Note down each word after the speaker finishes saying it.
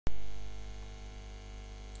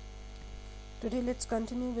Today let's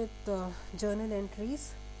continue with journal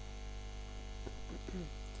entries.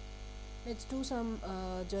 Let's do some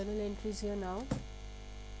journal entries here now.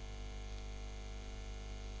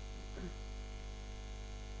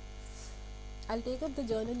 I'll take up the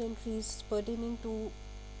journal entries pertaining to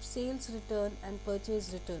sales return and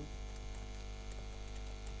purchase return.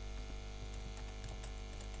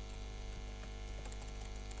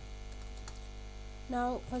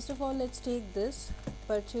 Now first of all, let's take this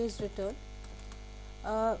purchase return.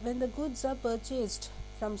 When the goods are purchased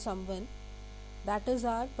from someone, that is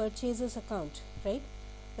our purchaser's account, right?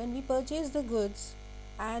 When we purchase the goods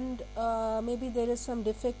and maybe there is some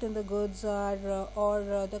defect in the goods,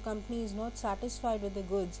 or the company is not satisfied with the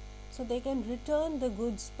goods, so they can return the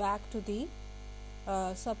goods back to the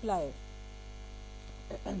supplier,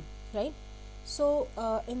 right? So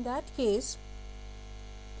in that case,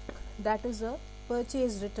 that is a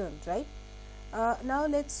purchase return, right? Now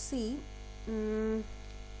let's see.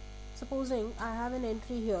 Supposing I have an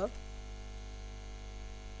entry here.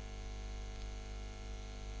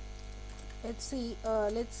 Let's see.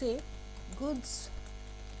 Let's say goods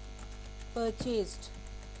purchased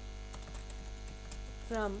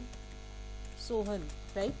from Sohan,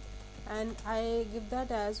 right? And I give that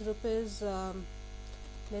as rupees,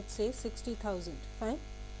 let's say 60,000. Fine.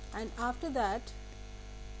 And after that,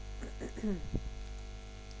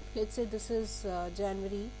 let's say this is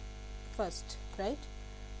January 1st, right?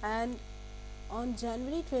 And on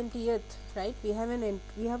January 20th, right, we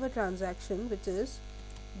have a transaction which is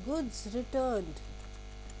goods returned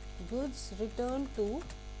to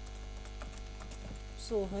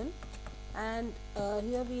Sohan, and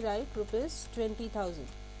here we write rupees 20,000.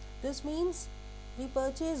 This means we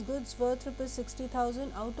purchase goods worth rupees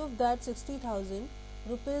 60,000. Out of that 60,000,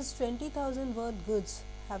 rupees 20,000 worth goods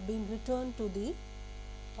have been returned to the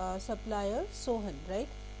supplier Sohan, right?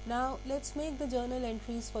 Now let's make the journal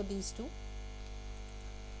entries for these two.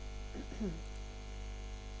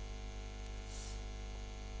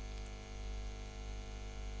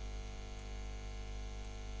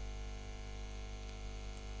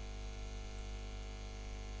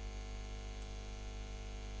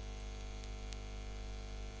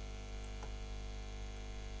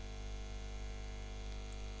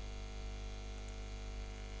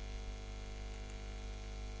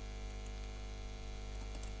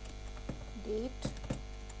 Date,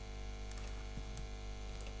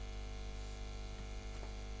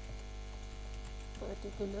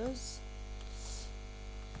 particulars,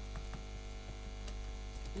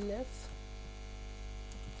 left,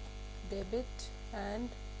 debit and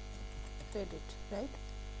credit, right?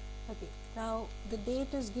 Okay, now the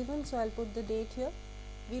date is given, so I'll put the date here.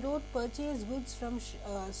 We wrote purchase goods from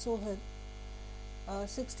Sohan,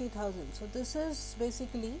 60,000. So this is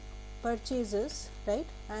basically purchases, right?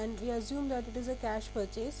 And we assume that it is a cash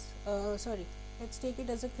purchase. Let's take it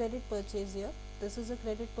as a credit purchase here. This is a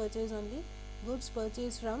credit purchase only. Goods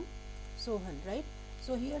purchased from Sohan, right?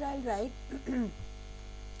 So here I'll write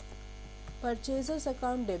purchaser's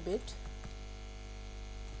account debit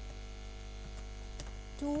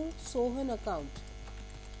to Sohan account.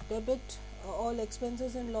 Debit all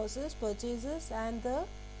expenses and losses, purchases, and the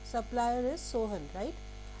supplier is Sohan, right?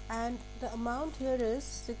 And the amount here is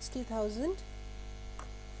 60,000.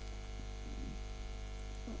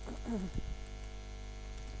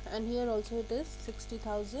 And here also it is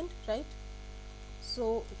 60,000, right?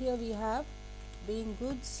 So here we have being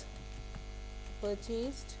goods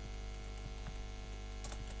purchased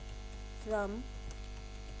from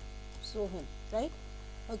Sohan, right?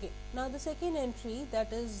 Okay, now the second entry,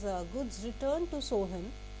 that is goods returned to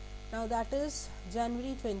Sohan. Now that is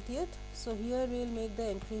January 20th. So here we will make the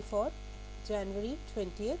entry for January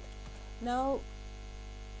 20th. Now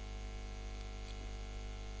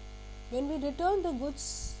when we return the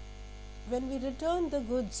goods,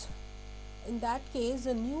 in that case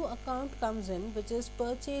a new account comes in, which is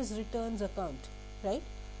purchase returns account, right?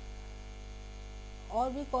 Or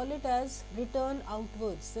we call it as return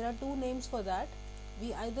outwards. There are two names for that.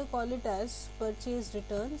 We either call it as purchase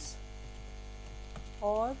returns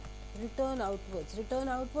or return outwards. Return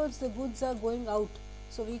outwards, the goods are going out,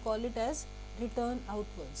 so we call it as return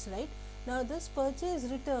outwards, right? Now this purchase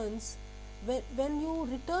returns, when you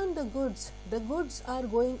return the goods are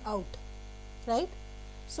going out, right?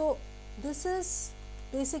 So this is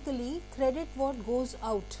basically credit what goes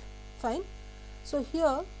out. Fine. So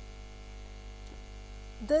here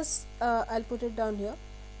this I'll put it down here.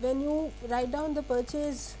 When you write down the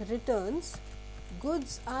purchase returns,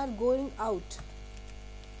 goods are going out.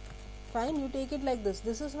 Fine, you take it like this.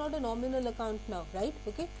 This is not a nominal account now, right?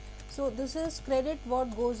 Okay. So this is credit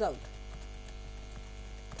what goes out.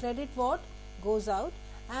 Credit what goes out,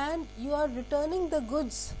 and you are returning the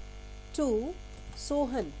goods to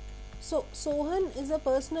Sohan. So Sohan is a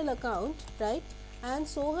personal account, right, and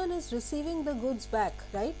Sohan is receiving the goods back,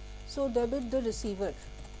 right. So debit the receiver.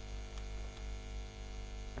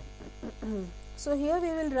 So here we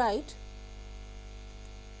will write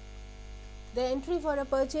the entry for a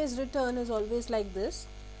purchase return is always like this.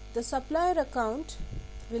 The supplier account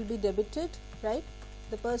will be debited, right,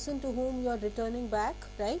 the person to whom you are returning back,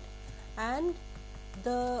 right, and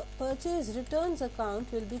the purchase returns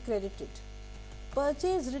account will be credited.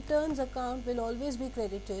 Purchase returns account will always be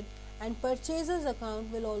credited and purchasers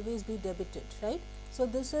account will always be debited, right. So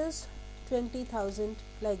this is 20,000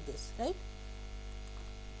 like this, right.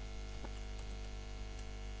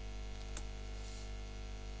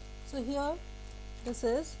 So here this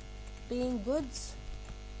is being goods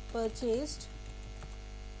purchased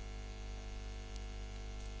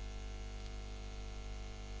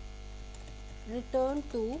returned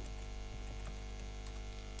to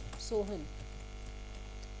Sohan.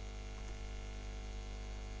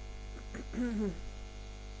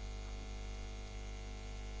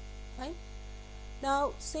 Fine.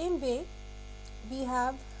 Now same way we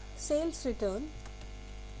have sales return.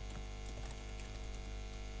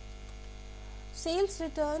 Sales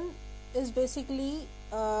return is basically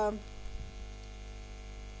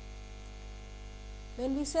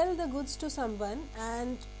when we sell the goods to someone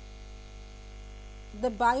and the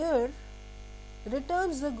buyer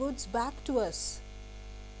returns the goods back to us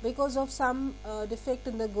because of some defect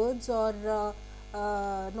in the goods or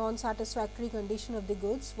non-satisfactory condition of the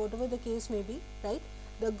goods, whatever the case may be, right.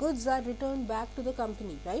 The goods are returned back to the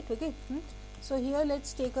company, right. Okay. So here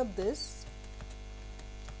let's take up this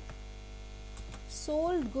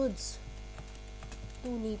sold goods to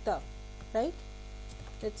Nita, right.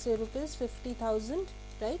 Let's say rupees 50,000,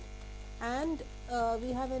 right, and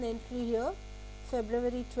we have an entry here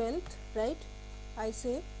February 12th, right. I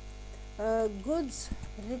say goods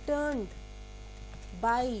returned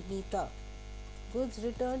by Nita, goods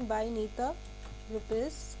returned by Nita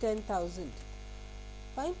rupees 10,000.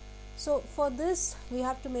 Fine. So for this we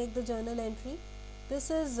have to make the journal entry.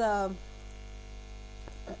 This is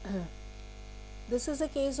this is a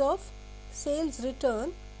case of sales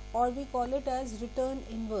return, or we call it as return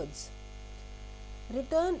inwards.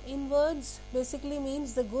 Return inwards basically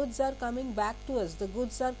means the goods are coming back to us, the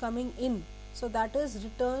goods are coming in. So that is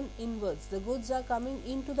return inwards. The goods are coming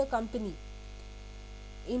into the company,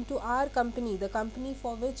 into our company, the company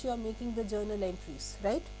for which you are making the journal entries,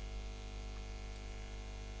 right.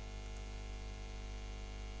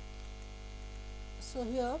 So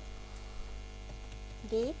here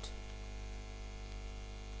date,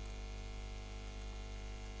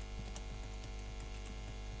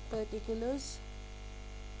 particulars,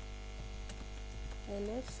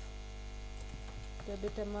 LF,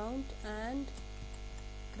 debit amount and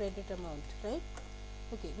credit amount, right.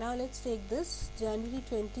 Okay, now let's take this January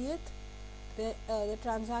 20th. The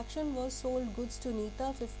transaction was sold goods to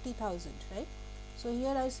Nita 50,000, right. So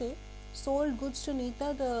here I say sold goods to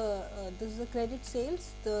Nita, this is the credit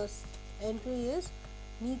sales, the entry is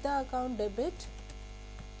Nita account debit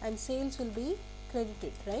and sales will be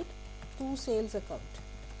credited, right, to sales account.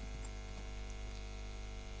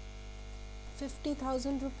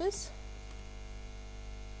 50,000 rupees,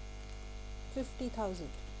 50,000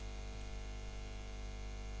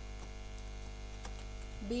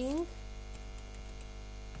 being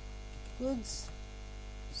goods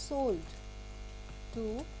sold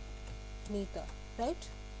to Nita, right.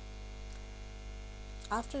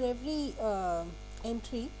 After every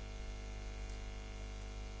entry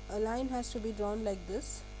a line has to be drawn like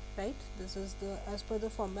this, right. This is the as per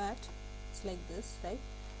the format, it's like this, right.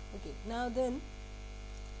 Okay, now then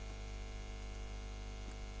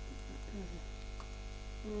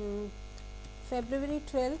February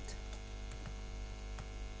 12th,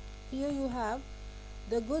 here you have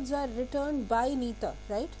the goods are returned by Nita,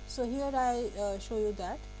 right. So here I show you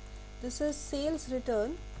that this is sales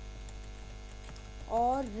return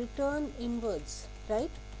or return inwards,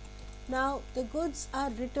 right. Now the goods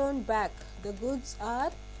are returned back, the goods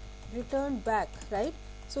are returned back, right.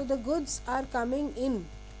 So the goods are coming in,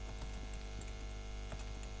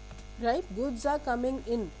 right, goods are coming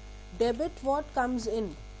in. Debit what comes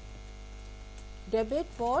in, debit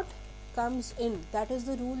what comes in, that is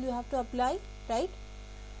the rule you have to apply, right.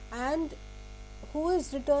 And who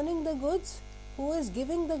is returning the goods, who is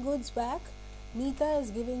giving the goods back? Nita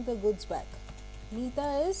is giving the goods back,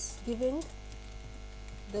 Nita is giving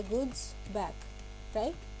the goods back,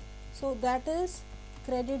 right. So that is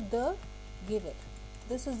credit the giver.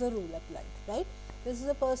 This is the rule applied, right. This is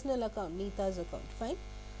a personal account, Nita's account, fine.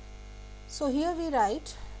 So here we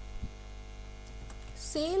write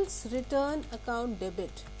sales return account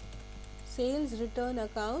debit, sales return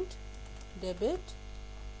account debit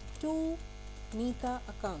to Nita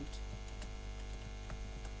account.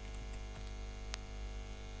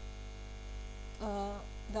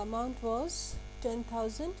 The amount was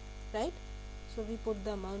 10,000, right? So we put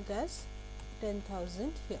the amount as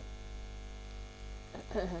 10,000 here,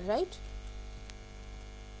 right?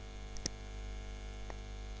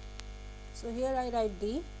 So here I write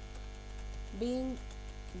the being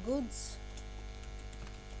goods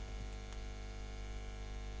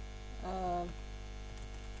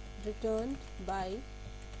returned by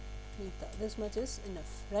Nita. This much is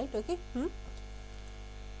enough, right? Okay.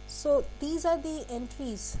 So these are the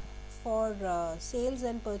entries for sales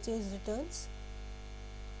and purchase returns.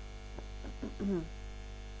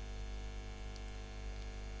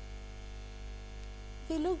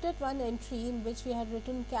 We looked at one entry in which we had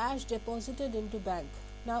written cash deposited into bank.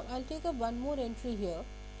 Now I'll take up one more entry here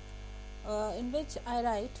in which I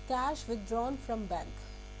write cash withdrawn from bank,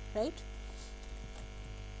 right?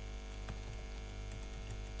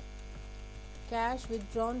 Cash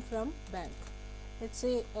withdrawn from bank. Let's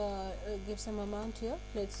say give some amount here.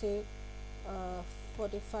 Let's say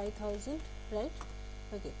 45,000, right?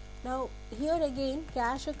 Okay. Now here again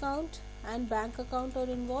cash account and bank account are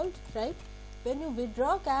involved, right? When you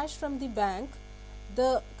withdraw cash from the bank,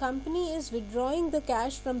 the company is withdrawing the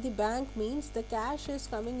cash from the bank, means the cash is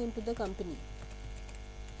coming into the company.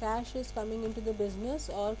 Cash is coming into the business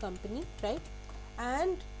or company, right?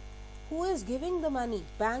 And who is giving the money?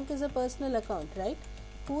 Bank is a personal account, right?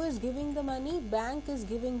 Who is giving the money? Bank is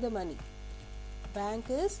giving the money. Bank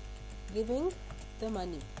is giving the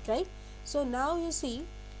money, right? So now you see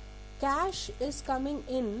cash is coming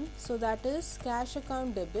in, so that is cash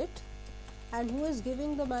account debit, and who is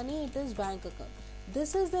giving the money? It is bank account.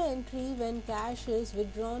 This is the entry when cash is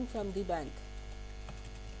withdrawn from the bank.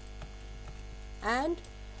 And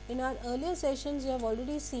in our earlier sessions you have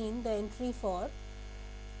already seen the entry for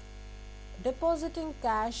depositing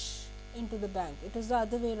cash into the bank. It is the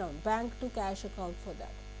other way around, bank to cash account for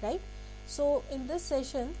that, right? So in this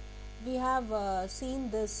session we have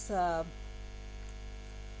seen this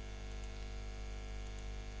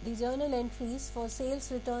the journal entries for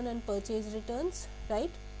sales return and purchase returns, right?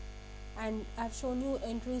 And I have shown you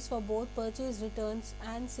entries for both purchase returns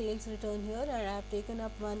and sales return here, and I have taken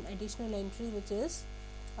up one additional entry which is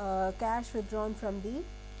cash withdrawn from the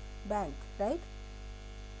bank, right?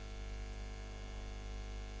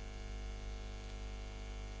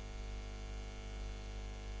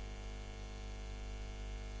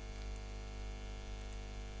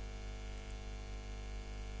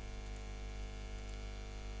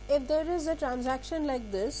 If there is a transaction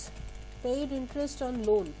like this, paid interest on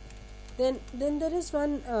loan, then there is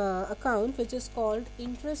one account which is called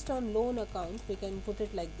interest on loan account. We can put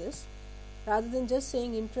it like this. Rather than just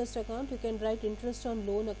saying interest account, you can write interest on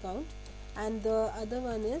loan account, and the other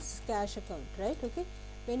one is cash account, right? Okay.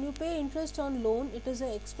 When you pay interest on loan, it is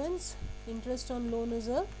an expense. Interest on loan is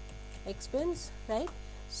a expense, right?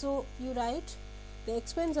 So you write the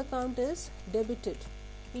expense account is debited,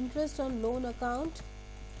 interest on loan account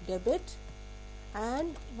debit,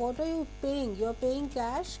 and what are you paying? You are paying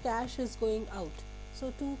cash, cash is going out,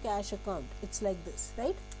 so to cash account. It's like this,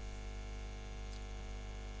 right?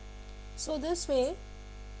 So this way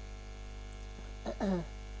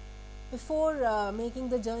before making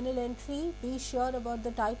the journal entry, be sure about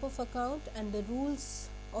the type of account and the rules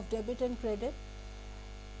of debit and credit.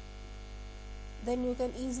 Then you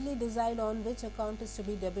can easily decide on which account is to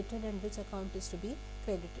be debited and which account is to be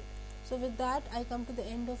credited. So with that I come to the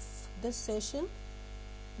end of this session.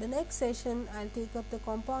 The next session I'll take up the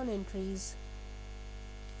compound entries.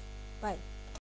 Bye.